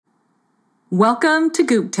Welcome to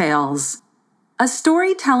Goop Tales, a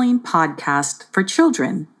storytelling podcast for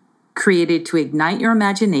children created to ignite your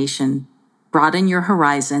imagination, broaden your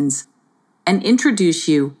horizons, and introduce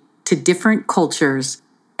you to different cultures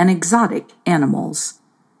and exotic animals,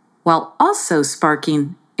 while also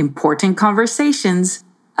sparking important conversations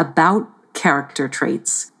about character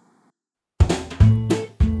traits.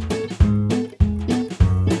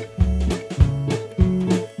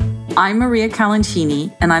 I'm Maria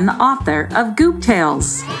Calancini, and I'm the author of Goop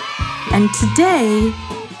Tales. And today,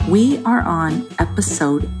 we are on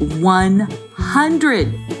episode 100.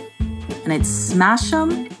 And it's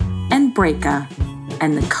Smash'em and Breaka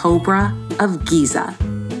and the Cobra of Giza.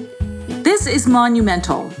 This is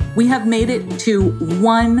monumental. We have made it to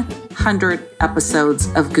 100 episodes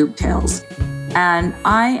of Goop Tales. And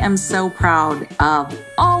I am so proud of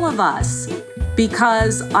all of us,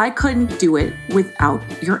 because I couldn't do it without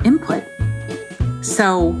your input.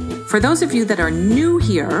 So for those of you that are new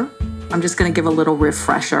here, I'm just going to give a little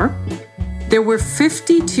refresher. There were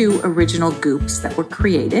 52 original Goops that were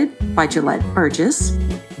created by Gillette Burgess,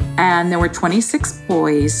 and there were 26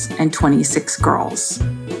 boys and 26 girls.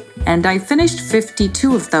 And I finished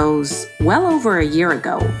 52 of those well over a year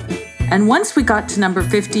ago. And once we got to number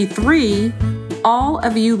 53, all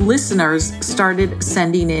of you listeners started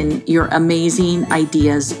sending in your amazing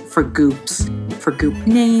ideas for Goops, for Goop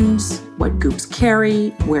names, what Goops carry,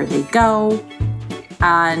 where they go.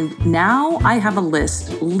 And now I have a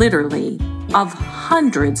list, literally, of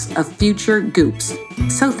hundreds of future Goops.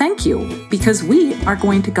 So thank you, because we are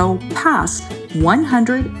going to go past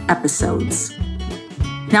 100 episodes.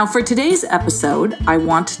 Now for today's episode, I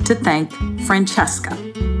want to thank Francesca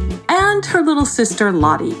and her little sister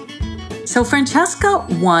Lottie. So Francesca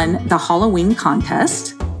won the Halloween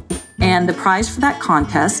contest, and the prize for that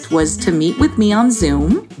contest was to meet with me on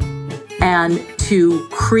Zoom and to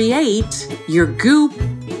create your Goop,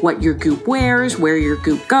 what your Goop wears, where your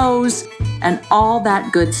Goop goes, and all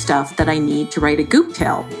that good stuff that I need to write a Goop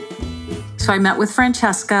tale. So I met with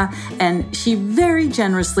Francesca, and she very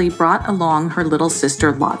generously brought along her little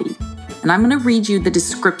sister Lottie. And I'm going to read you the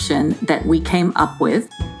description that we came up with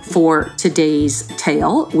for today's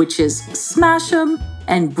tale, which is Smash'em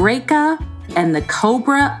and Breaka and the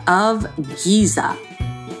Cobra of Giza.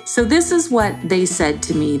 So this is what they said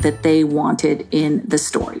to me that they wanted in the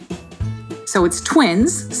story. So it's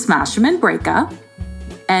twins, Smash'em and Breaka,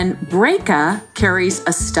 and Breaka carries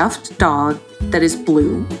a stuffed dog that is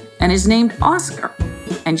blue and is named Oscar,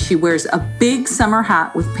 and she wears a big summer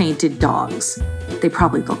hat with painted dogs. They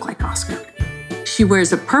probably look like Oscar. She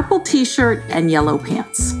wears a purple t-shirt and yellow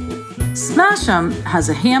pants. Smash'em has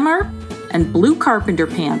a hammer and blue carpenter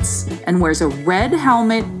pants and wears a red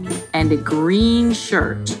helmet and a green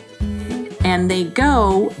shirt. And they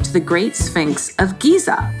go to the Great Sphinx of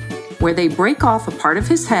Giza, where they break off a part of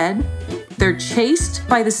his head. They're chased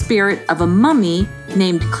by the spirit of a mummy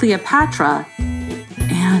named Cleopatra.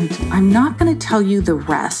 And I'm not going to tell you the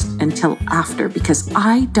rest until after, because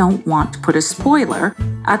I don't want to put a spoiler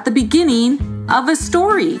at the beginning of a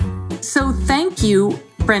story. So thank you,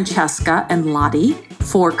 Francesca and Lottie,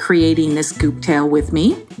 for creating this Goop tale with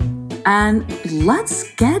me. And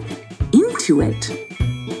let's get into it.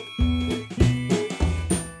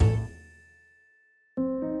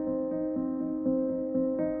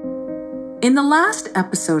 In the last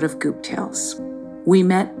episode of Goop Tales, we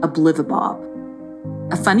met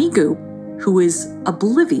Oblivibob, a funny Goop who is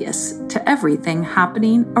oblivious to everything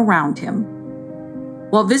happening around him.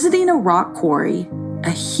 While visiting a rock quarry, a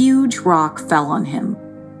huge rock fell on him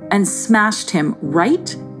and smashed him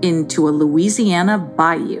right into a Louisiana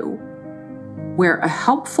bayou, where a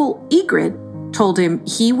helpful egret told him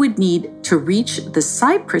he would need to reach the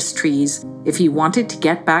cypress trees if he wanted to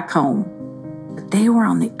get back home. But they were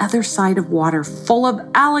on the other side of water full of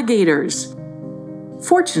alligators.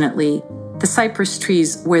 Fortunately, the cypress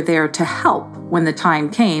trees were there to help when the time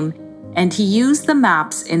came, and he used the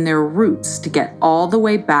maps in their roots to get all the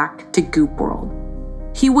way back to Goop World.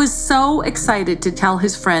 He was so excited to tell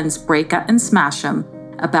his friends Breaka and Smash'em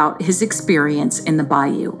about his experience in the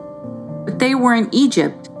bayou. But they were in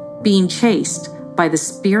Egypt, being chased by the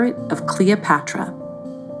spirit of Cleopatra.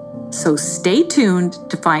 So stay tuned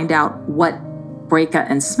to find out what Breaka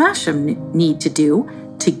and Smash'em need to do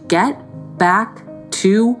to get back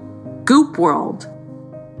to Goop World.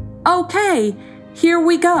 Okay, here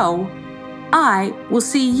we go. I will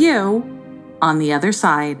see you on the other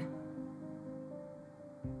side.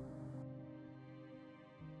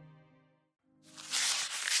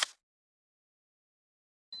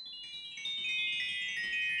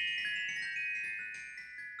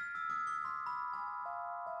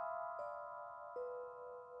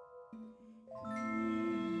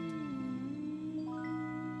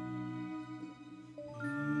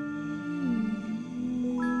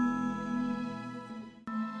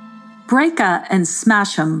 Breaka and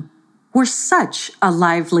Smash'em were such a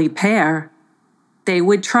lively pair. They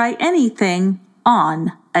would try anything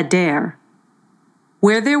on a dare.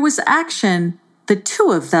 Where there was action, the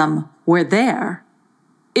two of them were there.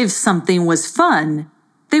 If something was fun,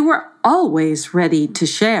 they were always ready to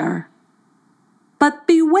share. But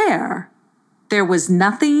beware, there was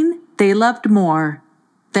nothing they loved more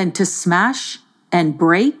than to smash and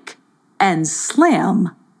break and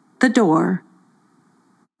slam the door.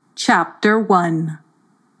 Chapter 1.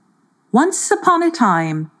 Once upon a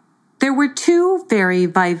time, there were two very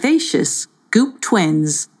vivacious Goop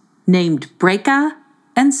twins named Breaka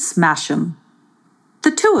and Smash'em.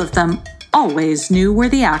 The two of them always knew where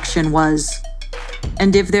the action was,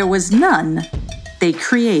 and if there was none, they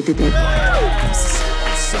created it.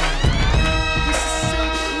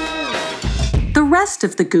 The rest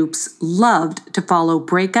of the Goops loved to follow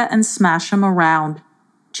Breaka and Smash'em around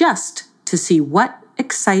just to see what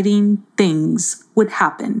exciting things would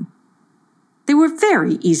happen. They were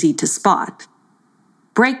very easy to spot.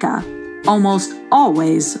 Breaka almost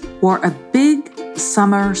always wore a big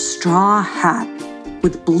summer straw hat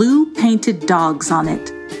with blue painted dogs on it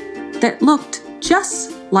that looked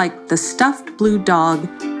just like the stuffed blue dog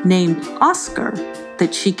named Oscar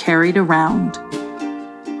that she carried around.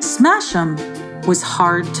 Smash'em was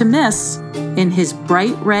hard to miss in his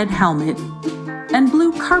bright red helmet and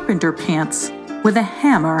blue carpenter pants with a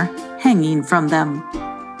hammer hanging from them.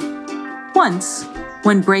 Once,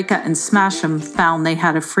 when Breaka and Smash'em found they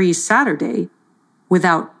had a free Saturday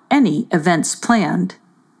without any events planned,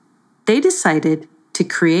 they decided to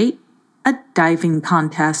create a diving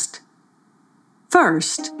contest.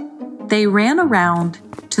 First, they ran around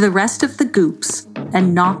to the rest of the Goops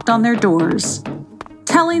and knocked on their doors,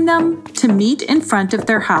 telling them to meet in front of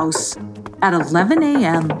their house at 11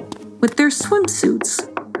 a.m. with their swimsuits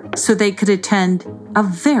so they could attend a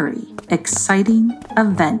very exciting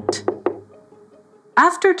event.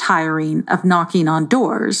 After tiring of knocking on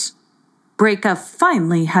doors, Breaka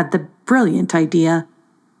finally had the brilliant idea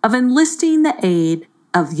of enlisting the aid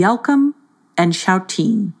of Yelcom and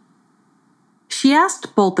Shouteen. She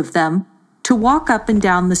asked both of them to walk up and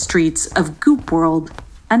down the streets of Goop World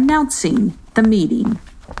announcing the meeting.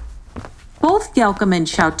 Both Yelcom and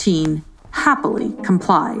Shouteen happily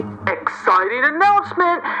complied. Exciting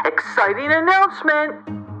announcement! Exciting announcement!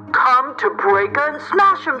 Come to Breaka and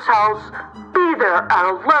Smash'em's house. Be there at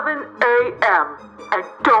 11 a.m. And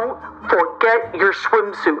don't forget your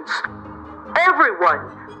swimsuits. Everyone,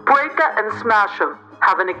 Breaka and Smash'em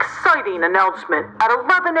have an exciting announcement at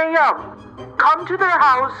 11 a.m. Come to their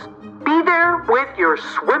house. Be there with your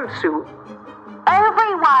swimsuit.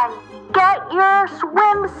 Everyone, get your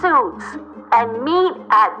swimsuits and meet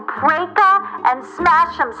at Breaka and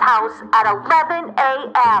Smash'em's house at 11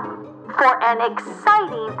 a.m. for an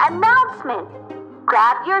exciting announcement.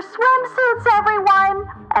 Grab your swimsuits, everyone,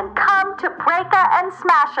 and come to Breaka and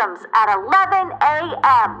Smash'em's at 11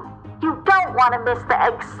 a.m. You don't want to miss the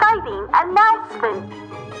exciting announcement.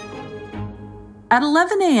 At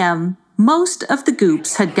 11 a.m., most of the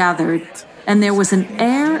Goops had gathered, and there was an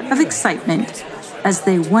air of excitement as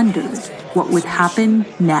they wondered what would happen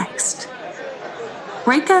next.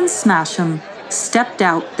 Breaka and Smash'em stepped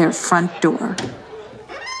out their front door.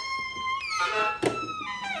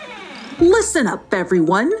 "Listen up,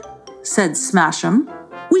 everyone," said Smash'em.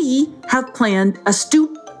 "We have planned a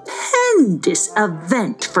stupendous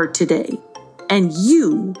event for today, and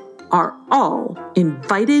you are all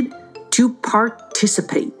invited to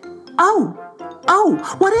participate." Oh,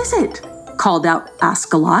 what is it?" called out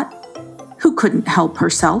Ascalot, who couldn't help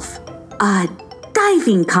herself. "A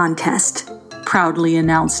diving contest," proudly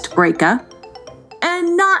announced Breaka.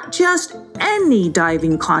 "And not just any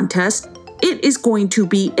diving contest. It is going to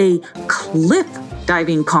be a cliff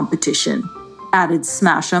diving competition," added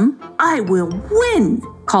Smash'em. "I will win,"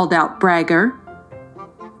 called out Bragger.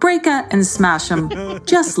 Breaka and Smash'em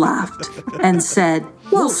just laughed and said,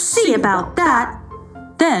 "We'll see about that."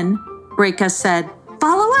 Then Breaka said,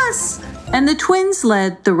 "Follow us," and the twins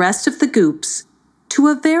led the rest of the Goops to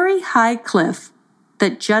a very high cliff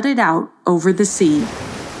that jutted out over the sea.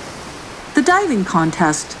 The diving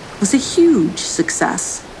contest was a huge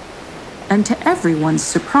success, and to everyone's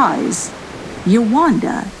surprise,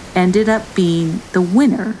 Yawanda ended up being the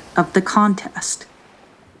winner of the contest.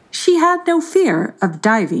 She had no fear of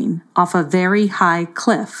diving off a very high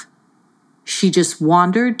cliff. She just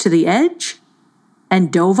wandered to the edge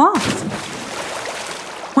and dove off.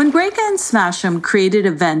 When Breaka and Smash'em created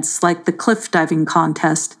events like the cliff diving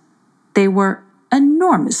contest, they were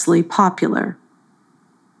enormously popular.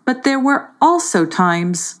 But there were also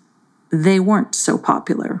times they weren't so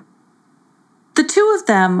popular. The two of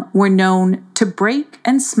them were known to break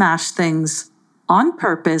and smash things on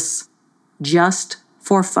purpose, just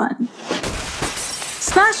for fun.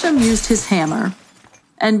 Smashem used his hammer,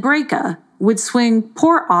 and Breka would swing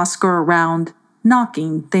poor Oscar around,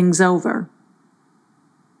 knocking things over.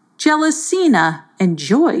 Jealousina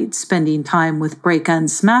enjoyed spending time with Breka and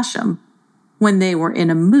Smashem when they were in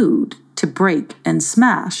a mood to break and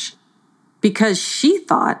smash, because she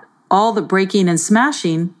thought all the breaking and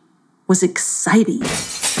smashing was exciting.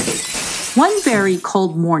 One very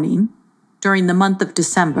cold morning during the month of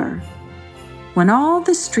December, when all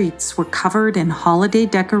the streets were covered in holiday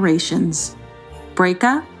decorations,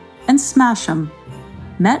 Breka and Smashem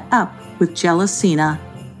met up with Jealousina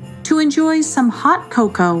to enjoy some hot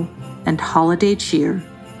cocoa and holiday cheer.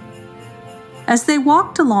 As they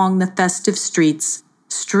walked along the festive streets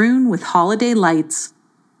strewn with holiday lights,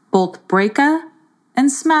 both Breka and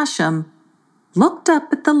Smashem looked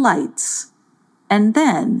up at the lights, and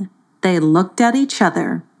then they looked at each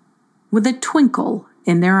other with a twinkle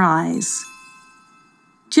in their eyes.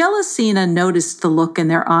 Jealousina noticed the look in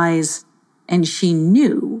their eyes, and she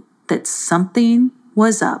knew that something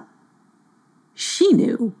was up. She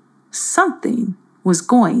knew something was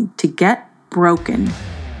going to get broken.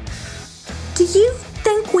 Do you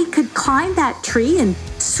think we could climb that tree and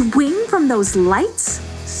swing from those lights?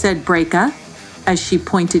 Said Breka, as she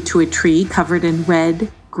pointed to a tree covered in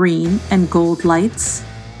red, green, and gold lights.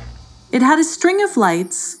 It had a string of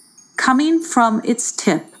lights coming from its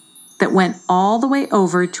tip that went all the way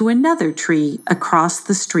over to another tree across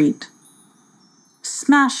the street.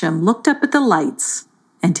 Smashem looked up at the lights,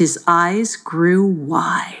 and his eyes grew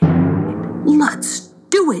wide. Let's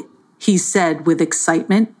do it, he said with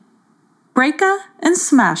excitement. Breka and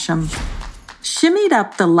Smashem shimmied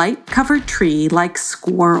up the light-covered tree like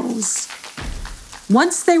squirrels.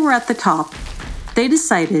 Once they were at the top, they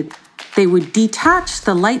decided they would detach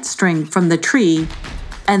the light string from the tree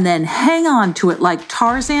and then hang on to it like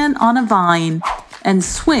Tarzan on a vine and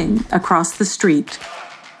swing across the street.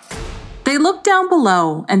 They looked down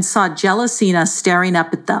below and saw Jealousina staring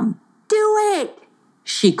up at them. Do it,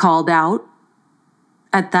 she called out.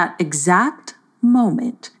 At that exact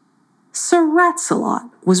moment, Sir Ratsalot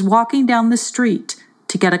was walking down the street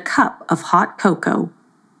to get a cup of hot cocoa.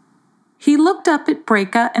 He looked up at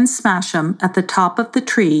Breka and Smashem at the top of the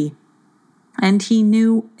tree, and he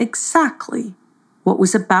knew exactly what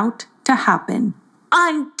was about to happen.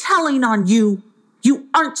 I'm telling on you. You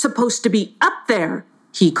aren't supposed to be up there,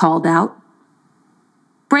 he called out.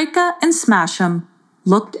 Breka and Smashem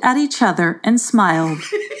looked at each other and smiled,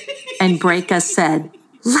 and Breka said,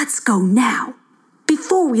 "Let's go now,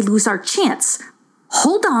 before we lose our chance.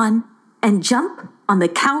 Hold on and jump on the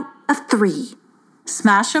count of 3.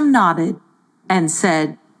 Smashem nodded and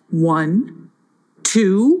said, 1,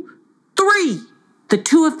 2, 3. The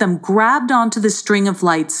two of them grabbed onto the string of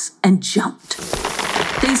lights and jumped.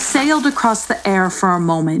 They sailed across the air for a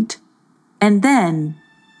moment, and then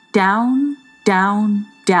down, down,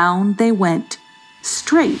 down they went,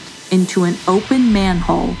 straight into an open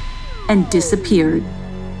manhole, and disappeared.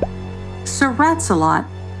 Sir Ratsalot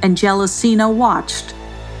and Jealousina watched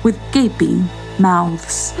with gaping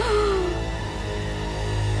mouths.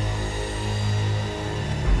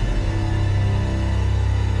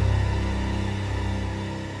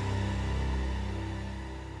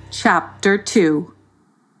 Chapter 2.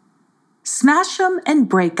 Smashem and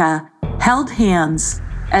Breka held hands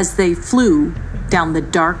as they flew down the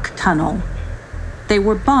dark tunnel. They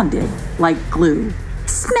were bonded like glue.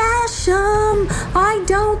 Smashem, I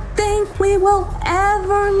don't think we will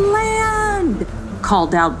ever land,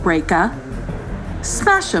 called out Breka.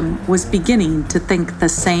 Smashem was beginning to think the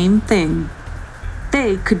same thing.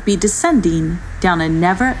 They could be descending down a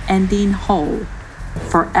never-ending hole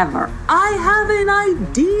forever. I have an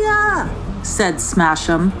idea, said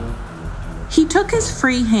Smashem. He took his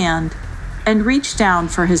free hand and reached down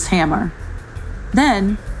for his hammer.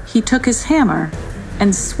 Then he took his hammer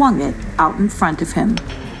and swung it out in front of him.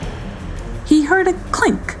 He heard a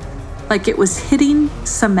clink, like it was hitting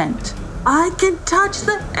cement. I can touch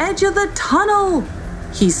the edge of the tunnel,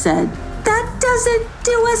 he said. That doesn't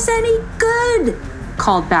do us any good,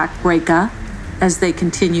 called back Breka as they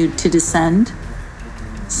continued to descend.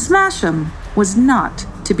 Smashem was not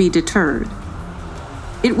to be deterred.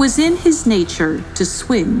 It was in his nature to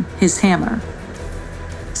swing his hammer.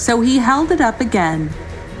 So he held it up again,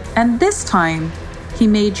 and this time he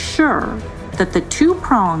made sure that the 2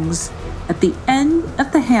 prongs at the end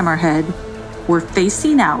of the hammerhead were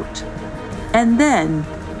facing out, and then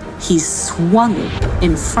he swung it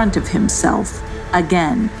in front of himself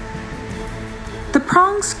again. The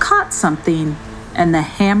prongs caught something, and the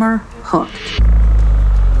hammer hooked.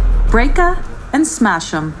 Breaka and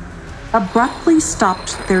Smash'em abruptly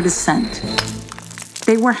stopped their descent.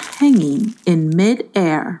 They were hanging in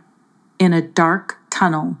mid-air in a dark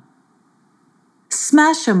tunnel.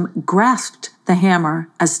 Smash'em grasped the hammer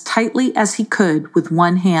as tightly as he could with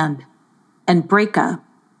one hand, and Breaka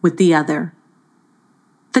with the other.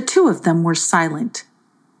 The two of them were silent,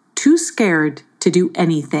 too scared to do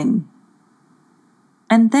anything.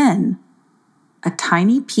 And then, a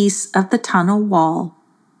tiny piece of the tunnel wall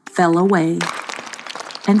fell away,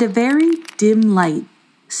 and a very dim light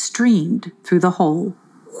streamed through the hole.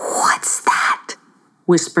 "What's that?"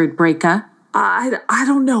 whispered Breaka. I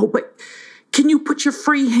don't know, but can you put your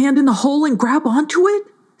free hand in the hole and grab onto it?"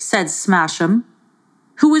 said Smash'em,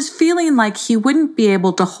 who was feeling like he wouldn't be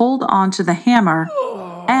able to hold on to the hammer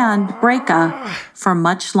and Breaka for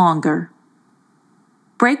much longer.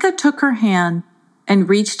 Breaka took her hand and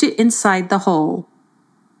reached it inside the hole,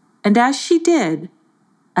 and as she did,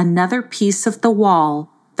 another piece of the wall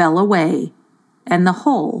fell away, and the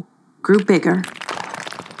hole grew bigger.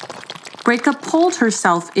 Breaka pulled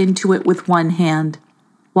herself into it with one hand,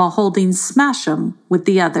 while holding Smash'em with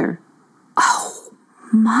the other. "Oh,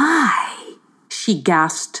 my," she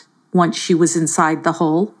gasped once she was inside the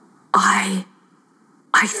hole.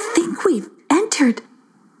 I think we've entered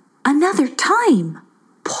another time."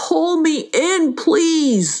 "Pull me in,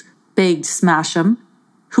 please," begged Smash'em,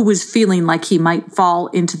 who was feeling like he might fall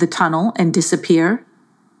into the tunnel and disappear.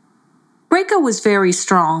 Breaka was very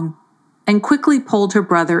strong and quickly pulled her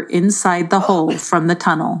brother inside the hole from the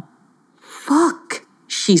tunnel. "Look,"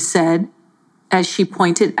 she said, as she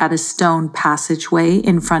pointed at a stone passageway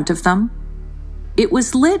in front of them. It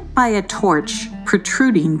was lit by a torch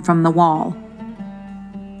protruding from the wall.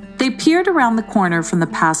 They peered around the corner from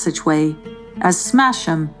the passageway as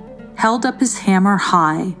Smash'em held up his hammer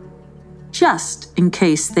high, just in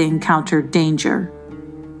case they encountered danger.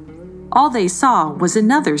 All they saw was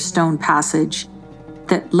another stone passage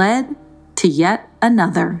that led to yet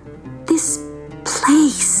another. "This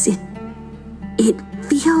place, it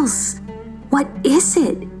feels... What is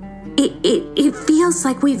it? It feels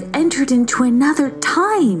like we've entered into another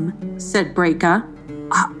time," said Breaka.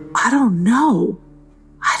 I don't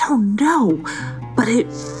know, but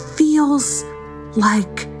it feels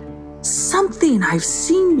like something I've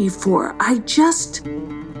seen before. I just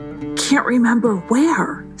can't remember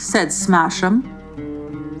where," said Smash'em.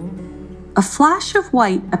 A flash of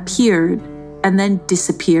white appeared and then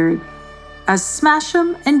disappeared as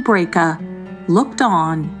Smash'em and Breaka looked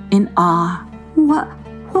on in awe. What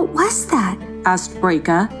was that?" asked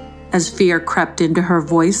Breaka as fear crept into her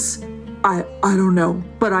voice. I don't know,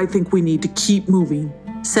 but I think we need to keep moving,"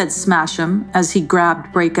 said Smash'em as he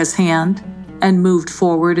grabbed Breaka's hand and moved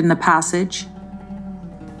forward in the passage.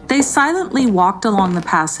 They silently walked along the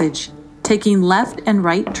passage, taking left and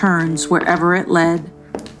right turns wherever it led.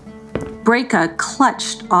 Breaka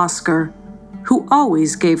clutched Oscar, who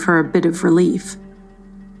always gave her a bit of relief.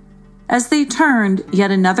 As they turned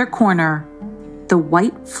yet another corner, the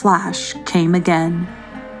white flash came again,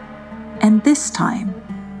 and this time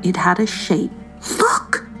it had a shape.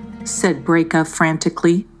 "Look," said Breaka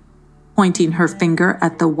frantically, pointing her finger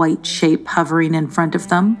at the white shape hovering in front of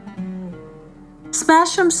them.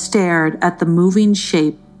 Smash'em stared at the moving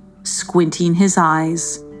shape, squinting his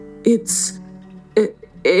eyes. It's...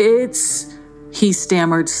 he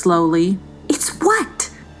stammered slowly. "It's what?"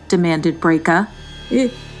 demanded Breaka.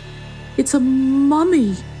 It's a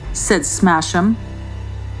mummy," said Smash'em.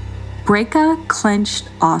 Breaka clenched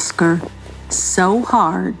Oscar so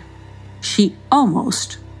hard she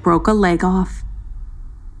almost broke a leg off.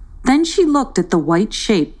 Then she looked at the white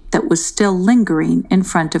shape that was still lingering in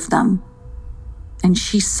front of them, and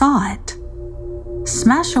she saw it.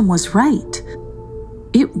 Smash'em was right.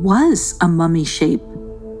 It was a mummy shape.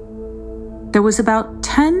 There was about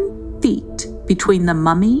 10 feet between the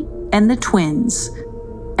mummy and the twins,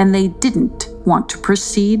 and they didn't want to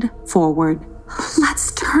proceed forward.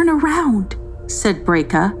 "Let's turn around," said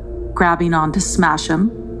Breaka, grabbing onto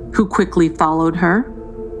Smash'em, who quickly followed her.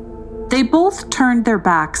 They both turned their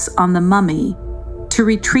backs on the mummy to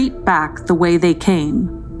retreat back the way they came,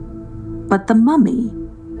 but the mummy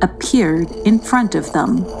appeared in front of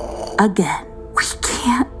them again. "We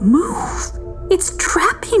can't move. It's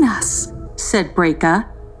trapping us," said Breaka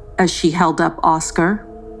as she held up Oscar.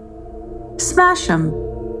 Smash'em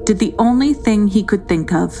did the only thing he could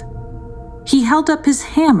think of. He held up his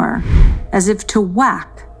hammer as if to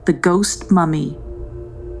whack the ghost mummy.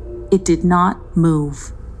 It did not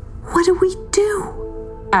move. "What do we do?"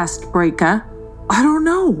 asked Breaka. "I don't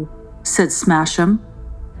know," said Smash'em.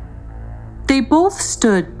 They both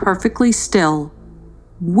stood perfectly still,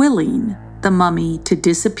 willing the mummy to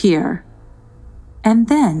disappear. And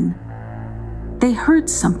then they heard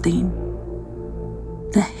something.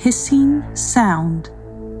 The hissing sound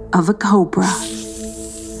of a cobra.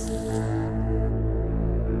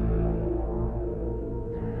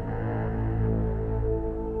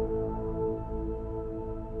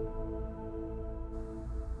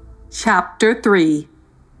 Chapter 3.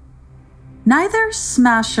 Neither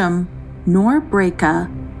Smash'em nor Breaka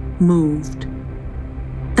moved.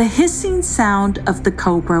 The hissing sound of the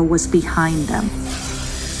cobra was behind them,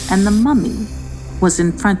 and the mummy was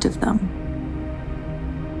in front of them.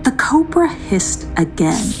 The cobra hissed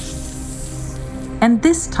again, and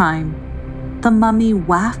this time the mummy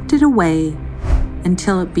wafted away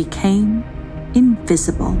until it became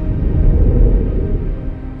invisible.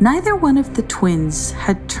 Neither one of the twins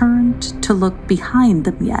had turned to look behind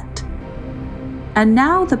them yet, and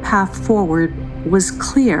now the path forward was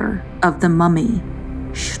clear of the mummy.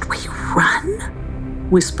 "Should we run?"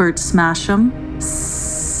 whispered Smash'em.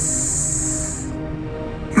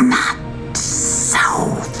 "Not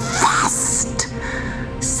so fast,"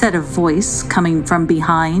 said a voice coming from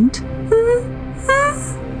behind.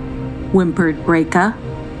 Whimpered Breaka.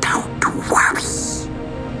 "Don't worry.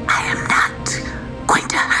 I am not going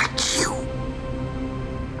to hurt you.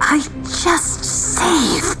 I just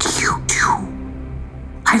saved you two.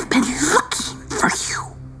 I've been looking for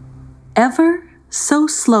you." Ever so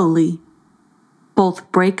slowly,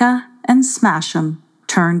 both Breaka and Smash'em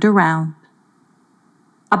turned around.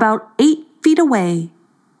 About 8 feet away,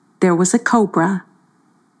 there was a cobra.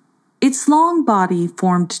 Its long body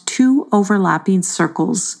formed 2 overlapping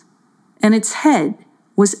circles, and its head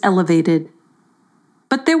was elevated.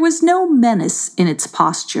 But there was no menace in its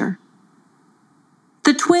posture.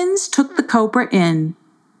 The twins took the cobra in,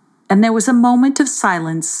 and there was a moment of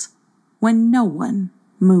silence when no one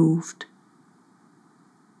moved.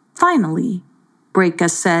 Finally, Breaka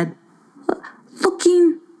said,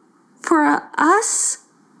 "Looking for us?"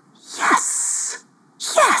 Yes.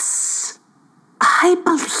 I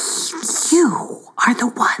believe you are the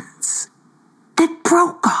ones that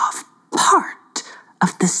broke off part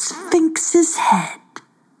of the Sphinx's head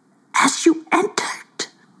as you entered.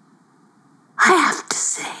 I have to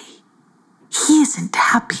say, he isn't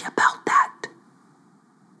happy about that.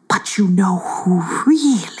 But you know who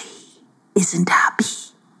really isn't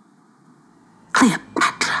happy?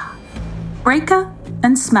 Cleopatra." Breaka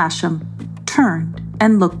and Smash'em turned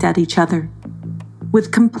and looked at each other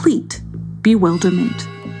with complete bewilderment.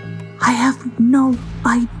 "I have no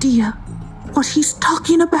idea what he's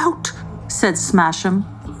talking about," said Smash'em.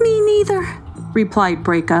 "Me neither," replied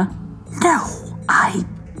Breaka. "No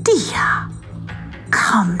idea.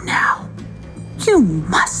 Come now. You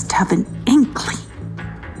must have an inkling.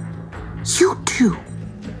 You two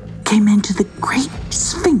came into the Great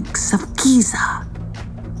Sphinx of Giza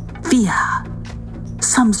via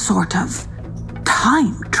some sort of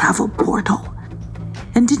time travel portal,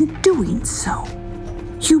 and in doing so,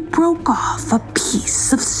 you broke off a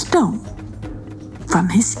piece of stone from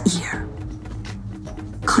his ear.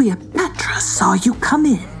 Cleopatra saw you come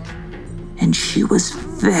in, and she was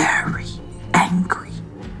very angry.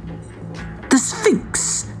 The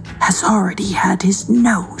Sphinx has already had his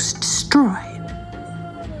nose destroyed,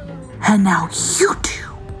 and now you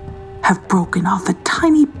two have broken off a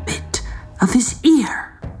tiny bit of his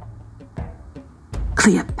ear.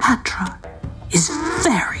 Cleopatra is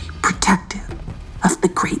very protective of the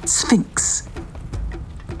Great Sphinx.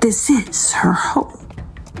 This is her home,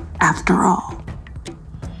 after all.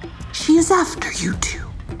 She is after you two.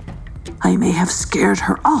 I may have scared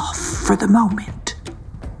her off for the moment,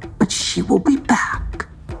 but she will be back.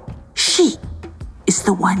 She is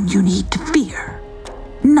the one you need to fear,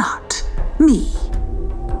 not me.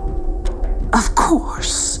 Of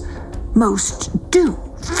course, most do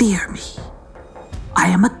fear me. I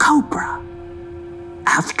am a cobra,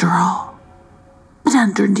 after all, but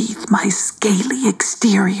underneath my scaly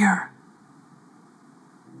exterior,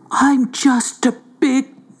 I'm just a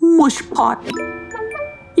big mushpot.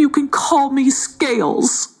 You can call me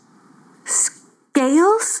Scales."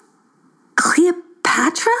 "Scales?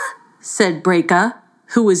 Cleopatra?" said Breaka,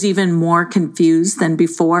 who was even more confused than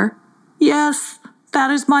before. "Yes, that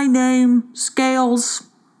is my name, Scales.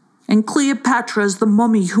 And Cleopatra is the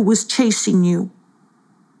mummy who was chasing you.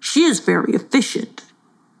 She is very efficient.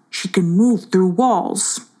 She can move through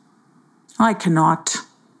walls. I cannot.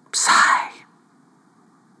 Sigh.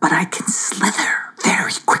 But I can slither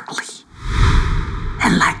very quickly.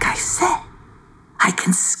 And like I said, I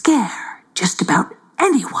can scare just about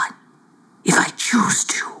anyone if I choose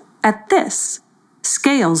to." At this,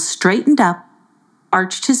 Scales straightened up,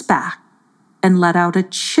 arched his back, and let out a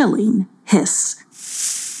chilling hiss.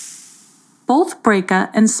 Both Breaka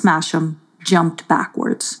and Smashem jumped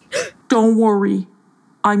backwards. "Don't worry,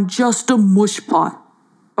 I'm just a mushpot."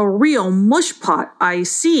 "A real mushpot, I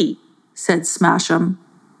see," said Smashem.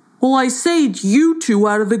 "Well, I saved you two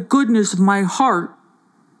out of the goodness of my heart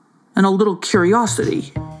and a little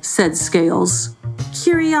curiosity," said Scales.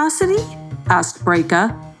 "Curiosity?" asked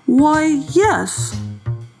Breaka. "Why, yes.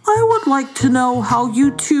 I would like to know how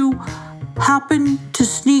you two happened to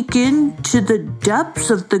sneak into the depths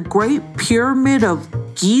of the Great Pyramid of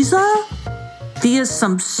Giza via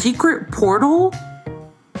some secret portal.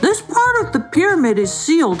 This part of the pyramid is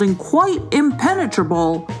sealed and quite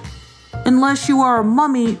impenetrable, unless you are a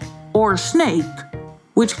mummy or a snake,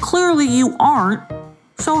 which clearly you aren't.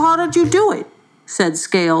 So how did you do it?" said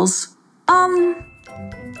Scales.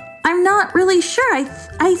 I'm not really sure.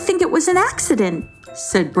 I think it was an accident,"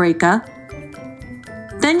 said Breaka.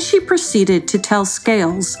 Then she proceeded to tell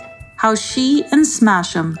Scales how she and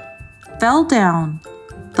Smashem fell down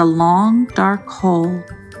the long, dark hole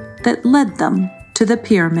that led them to the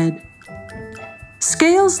pyramid.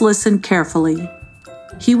 Scales listened carefully.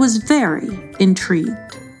 He was very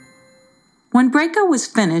intrigued. When Breaka was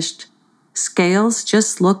finished, Scales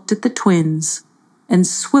just looked at the twins and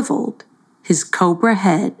swiveled his cobra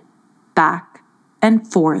head back and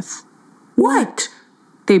forth. "What?"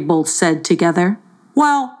 they both said together.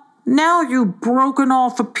 "Well, now you've broken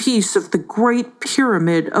off a piece of the Great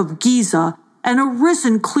Pyramid of Giza and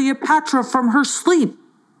arisen Cleopatra from her sleep.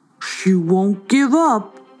 She won't give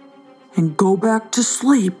up and go back to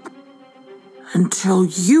sleep until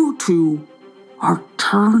you two are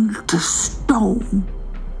turned to stone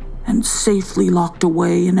and safely locked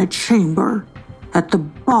away in a chamber at the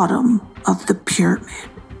bottom of the pyramid.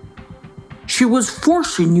 She was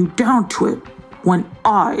forcing you down to it when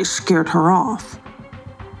I scared her off.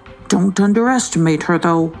 Don't underestimate her,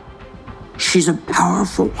 though. She's a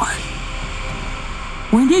powerful one.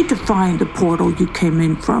 We need to find the portal you came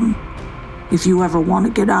in from if you ever want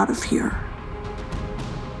to get out of here.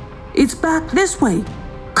 It's back this way.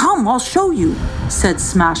 Come, I'll show you," said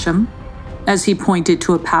Smashem, as he pointed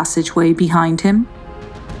to a passageway behind him.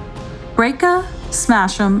 Breaka,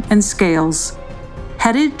 Smashem, and Scales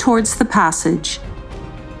headed towards the passage,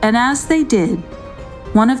 and as they did,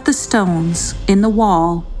 one of the stones in the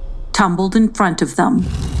wall tumbled in front of them,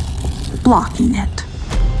 blocking it.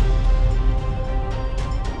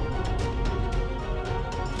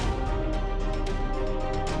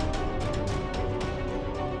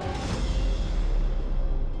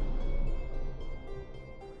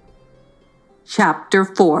 Chapter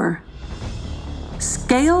 4.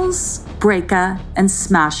 Scales, Breaka, and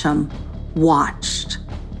Smashem watched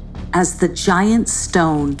as the giant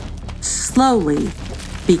stone slowly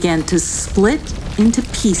began to split into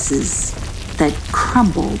pieces that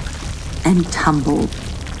crumbled and tumbled.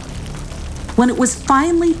 When it was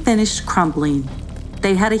finally finished crumbling,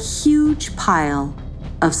 they had a huge pile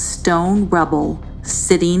of stone rubble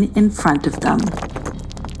sitting in front of them.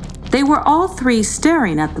 They were all three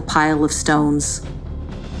staring at the pile of stones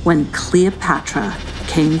when Cleopatra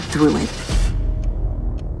came through it.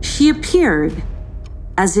 She appeared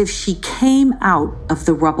as if she came out of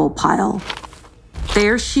the rubble pile.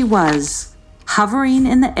 There she was, hovering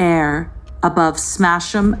in the air above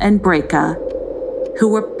Smashem and Breaka, who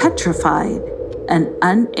were petrified and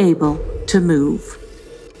unable to move.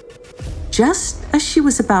 Just as she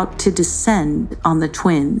was about to descend on the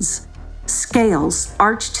twins, Scales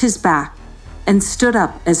arched his back and stood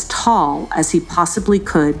up as tall as he possibly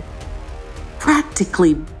could,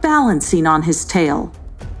 practically balancing on his tail.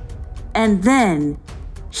 And then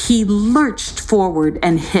he lurched forward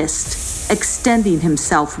and hissed, extending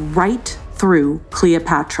himself right through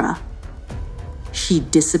Cleopatra. She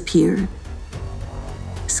disappeared.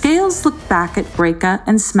 Scales looked back at Breaka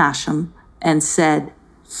and Smashem and said,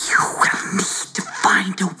 "You will need to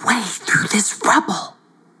find a way through this rubble.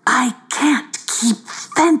 I can't keep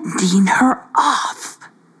fending her off."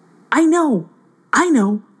 I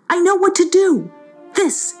know what to do.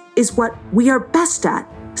 This is what we are best at,"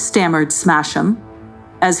 stammered Smashem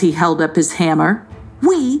as he held up his hammer.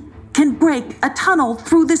 "We can break a tunnel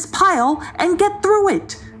through this pile and get through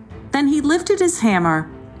it." Then he lifted his hammer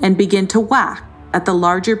and began to whack at the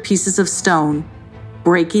larger pieces of stone,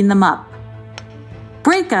 breaking them up.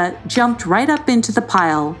 Breaka jumped right up into the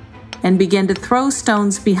pile and began to throw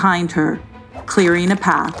stones behind her, clearing a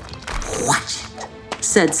path. "Watch it,"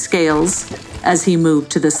 said Scales as he moved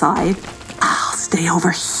to the side. "I'll stay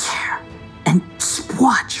over here and keep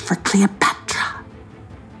watch for Cleopatra.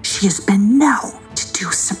 She has been known to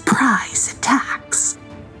do surprise attacks.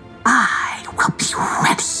 I will be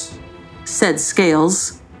ready," said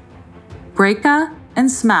Scales. Breka and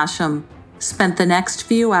Smashem spent the next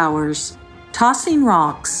few hours tossing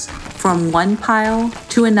rocks from one pile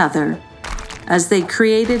to another as they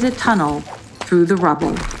created a tunnel through the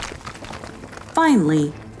rubble.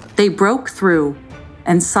 Finally, they broke through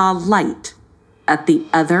and saw light at the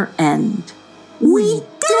other end. We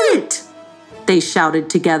did it! They shouted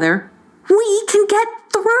together. We can get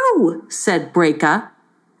through, said Breka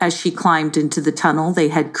as she climbed into the tunnel they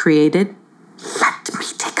had created. Let me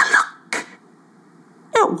take a look.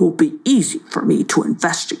 It will be easy for me to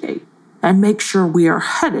investigate and make sure we are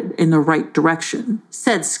headed in the right direction,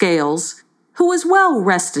 said Scales, who was well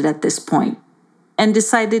rested at this point and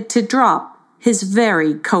decided to drop his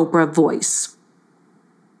very cobra voice.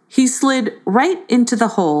 He slid right into the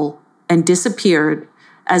hole and disappeared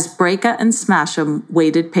as Breka and Smashem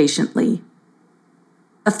waited patiently.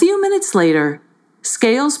 A few minutes later,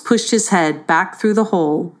 Scales pushed his head back through the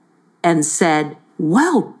hole and said,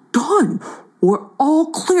 "Well done! We're all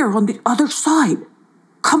clear on the other side.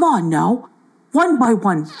 Come on now, one by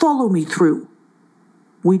one, follow me through.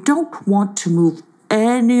 We don't want to move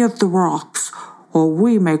any of the rocks or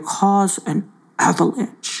we may cause an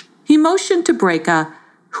avalanche." He motioned to Breka,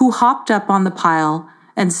 who hopped up on the pile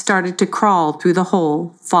and started to crawl through the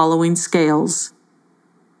hole, following Scales.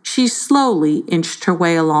 She slowly inched her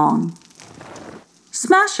way along.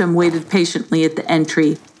 Smashem waited patiently at the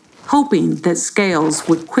entry, hoping that Scales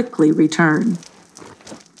would quickly return.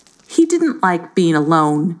 He didn't like being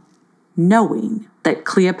alone, knowing that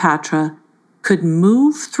Cleopatra could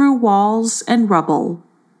move through walls and rubble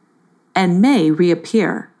and may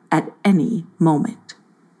reappear at any moment.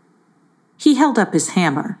 He held up his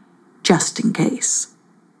hammer, just in case.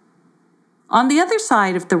 On the other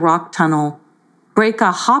side of the rock tunnel,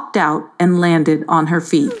 Breka hopped out and landed on her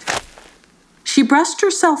feet. She brushed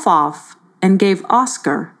herself off and gave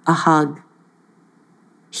Oscar a hug.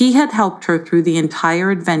 He had helped her through the entire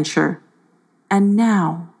adventure, and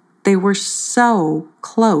now they were so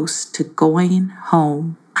close to going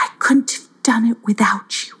home. "I couldn't have done it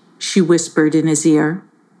without you," she whispered in his ear.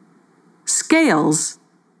 Scales,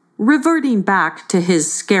 reverting back to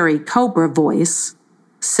his scary cobra voice,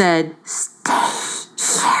 said, "Stay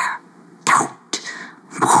here. Don't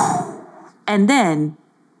move." And then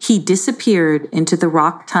he disappeared into the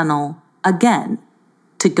rock tunnel again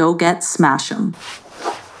to go get Smashem.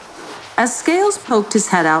 As Scales poked his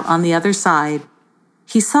head out on the other side,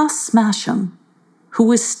 he saw Smashem, who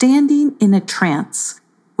was standing in a trance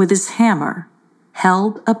with his hammer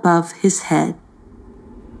held above his head.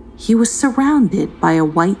 He was surrounded by a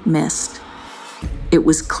white mist. It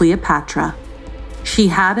was Cleopatra. She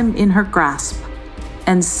had him in her grasp,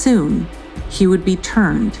 and soon he would be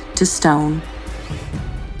turned to stone.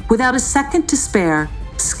 Without a second to spare,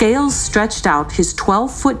 Scales stretched out his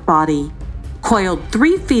 12-foot body, coiled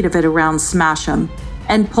 3 feet of it around Smashem,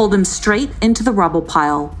 and pulled him straight into the rubble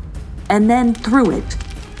pile, and then through it,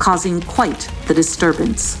 causing quite the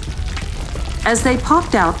disturbance. As they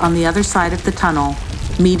popped out on the other side of the tunnel,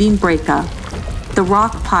 meeting Breka, the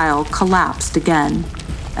rock pile collapsed again,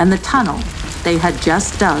 and the tunnel they had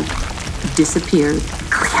just dug disappeared.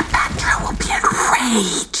 "Cleopatra will be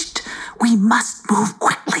enraged. We must move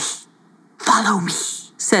quickly. Follow me,"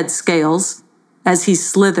 said Scales, as he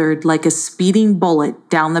slithered like a speeding bullet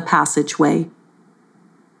down the passageway.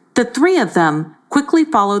 The 3 of them quickly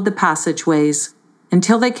followed the passageways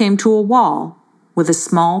until they came to a wall with a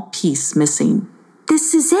small piece missing.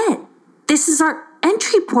 "This is it. This is our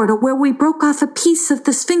entry portal where we broke off a piece of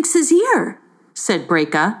the Sphinx's ear," said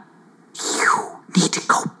Breka. "You need to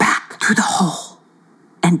go back through the hole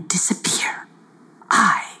and disappear.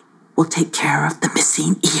 I will take care of the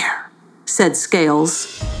missing ear," said Scales.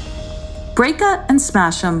 Breka and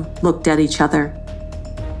Smashem looked at each other.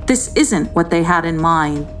 This isn't what they had in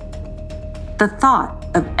mind. The thought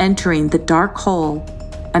of entering the dark hole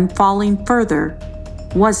and falling further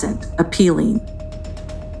wasn't appealing.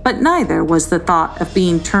 But neither was the thought of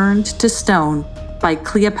being turned to stone by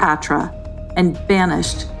Cleopatra and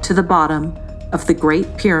banished to the bottom of the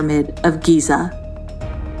Great Pyramid of Giza.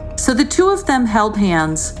 So the 2 of them held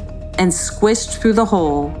hands and squished through the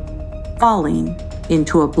hole, falling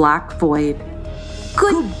into a black void.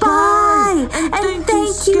 "Goodbye, and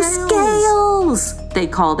thank you, Scales," they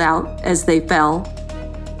called out as they fell.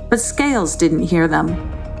 But Scales didn't hear them.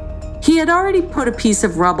 He had already put a piece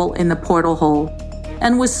of rubble in the portal hole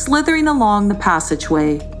and was slithering along the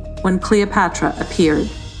passageway when Cleopatra appeared.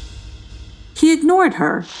 He ignored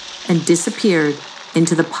her and disappeared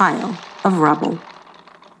into the pile of rubble.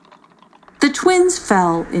 The twins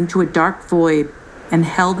fell into a dark void and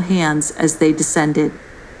held hands as they descended.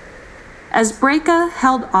 As Breka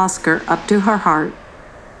held Oscar up to her heart,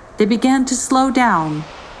 they began to slow down,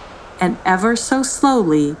 and ever so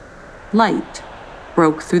slowly, light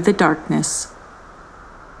broke through the darkness.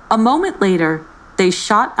 A moment later, they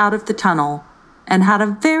shot out of the tunnel and had a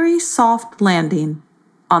very soft landing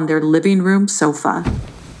on their living room sofa.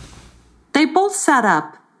 They both sat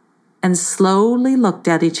up and slowly looked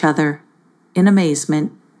at each other in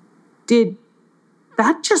amazement. Did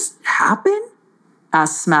that just happen?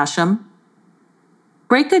 Asked Smashem.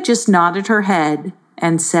 Breka just nodded her head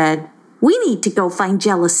and said, "We need to go find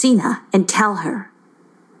Jealousina and tell her."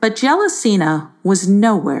 But Jealousina was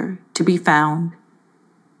nowhere to be found.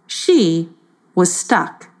 She was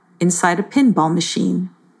stuck inside a pinball machine.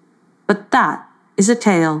 But that is a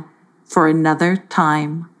tale for another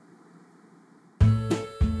time.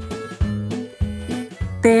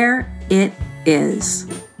 There it is,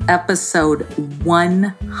 episode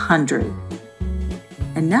 100.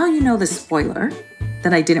 And now you know the spoiler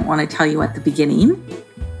that I didn't want to tell you at the beginning,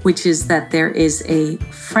 which is that there is a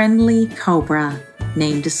friendly cobra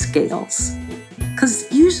named Scales. Because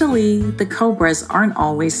usually the cobras aren't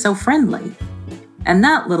always so friendly. And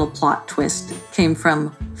that little plot twist came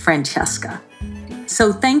from Francesca.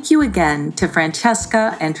 So thank you again to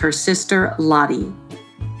Francesca and her sister Lottie.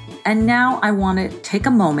 And now I want to take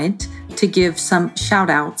a moment to give some shout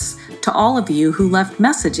outs to all of you who left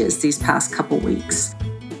messages these past couple weeks.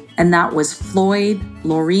 And that was Floyd,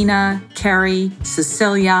 Lorena, Carrie,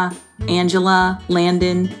 Cecilia, Angela,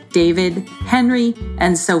 Landon, David, Henry,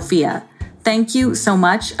 and Sophia. Thank you so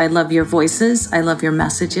much. I love your voices. I love your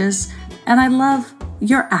messages. And I love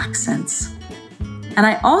your accents. And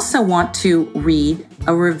I also want to read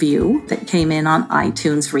a review that came in on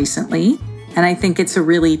iTunes recently. And I think it's a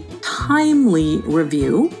really timely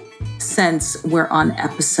review since we're on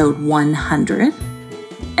episode 100.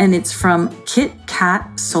 And it's from Kit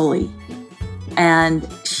Kat Sully. And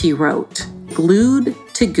she wrote, "Glued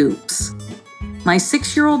to Goops. My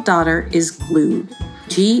 6-year-old daughter is glued,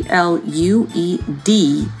 Glued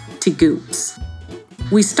to Goops.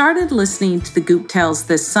 We started listening to the Goop Tales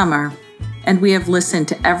this summer, and we have listened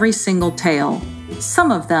to every single tale,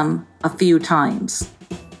 some of them a few times.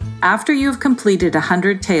 After you have completed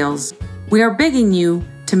 100 tales, we are begging you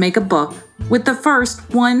to make a book with the first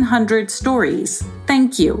 100 stories.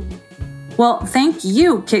 Thank you." Well, thank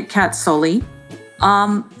you, Kit Kat Sully.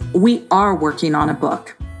 We are working on a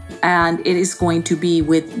book, and it is going to be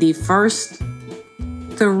with the first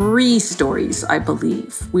 3 stories, I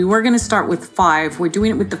believe. We were going to start with 5. We're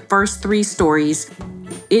doing it with the first 3 stories.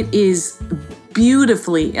 It is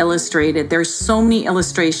beautifully illustrated. There's so many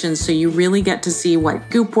illustrations, so you really get to see what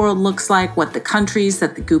Goop World looks like, what the countries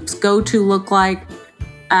that the Goops go to look like.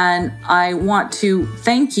 And I want to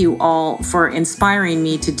thank you all for inspiring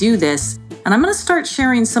me to do this. And I'm going to start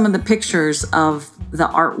sharing some of the pictures of the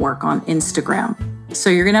artwork on Instagram. So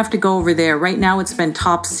you're going to have to go over there. Right now it's been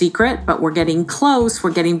top secret, but we're getting close.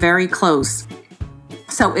 We're getting very close.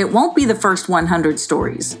 So it won't be the first 100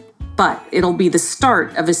 stories, but it'll be the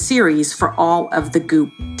start of a series for all of the Goop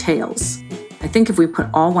Tales. I think if we put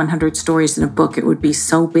all 100 stories in a book, it would be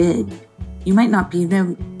so big. You might not be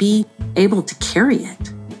able to carry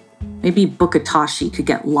it. Maybe Bukatashi could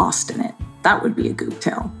get lost in it. That would be a Goop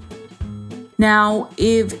Tale. Now,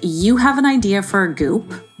 if you have an idea for a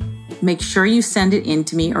Goop, make sure you send it in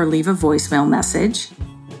to me or leave a voicemail message.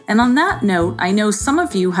 And on that note, I know some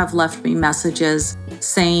of you have left me messages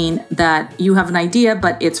saying that you have an idea,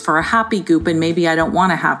 but it's for a happy Goop and maybe I don't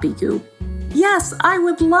want a happy Goop. Yes, I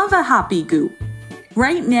would love a happy Goop.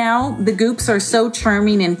 Right now, the Goops are so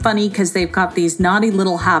charming and funny because they've got these naughty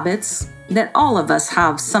little habits that all of us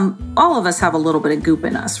have a little bit of Goop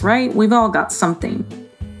in us, right? We've all got something.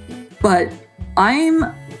 But I'm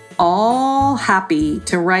all happy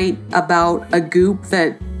to write about a Goop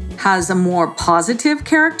that has a more positive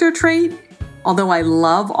character trait, although I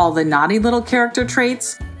love all the naughty little character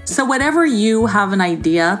traits. So whatever you have an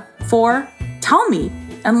idea for, tell me,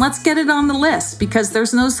 and let's get it on the list because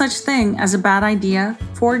there's no such thing as a bad idea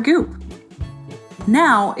for a Goop.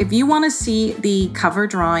 Now, if you want to see the cover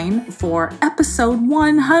drawing for episode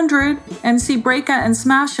 100 and see Breka and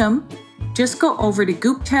Smashem, just go over to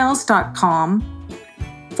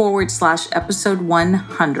gooptales.com/episode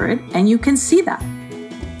 100 and you can see that.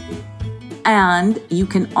 And you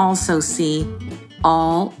can also see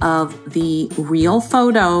all of the real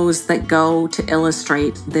photos that go to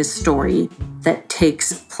illustrate this story that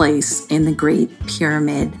takes place in the Great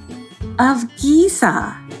Pyramid of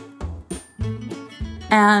Giza.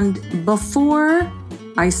 And before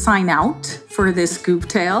I sign out for this Goop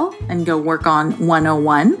Tale and go work on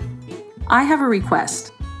 101, I have a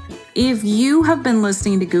request. If you have been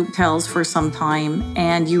listening to Goop Tales for some time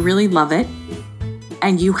and you really love it,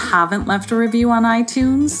 and you haven't left a review on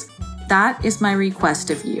iTunes, that is my request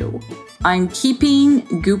of you. I'm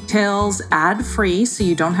keeping Goop Tales ad-free, so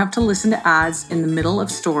you don't have to listen to ads in the middle of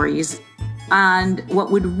stories. And what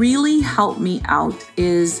would really help me out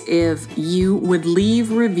is if you would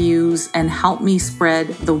leave reviews and help me spread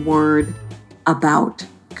the word about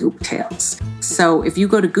Goop Tales. So if you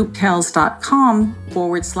go to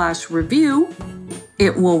gooptales.com/review,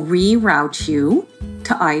 it will reroute you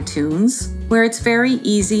to iTunes, where it's very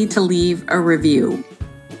easy to leave a review.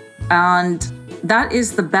 And that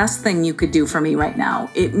is the best thing you could do for me right now.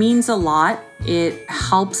 It means a lot. It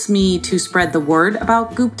helps me to spread the word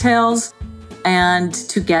about Goop Tales and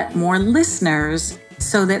to get more listeners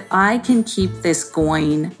so that I can keep this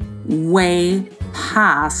going way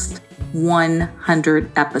past 100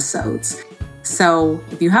 episodes. So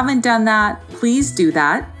if you haven't done that, please do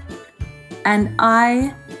that. And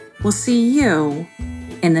I will see you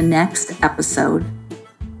in the next episode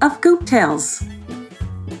of Goop Tales.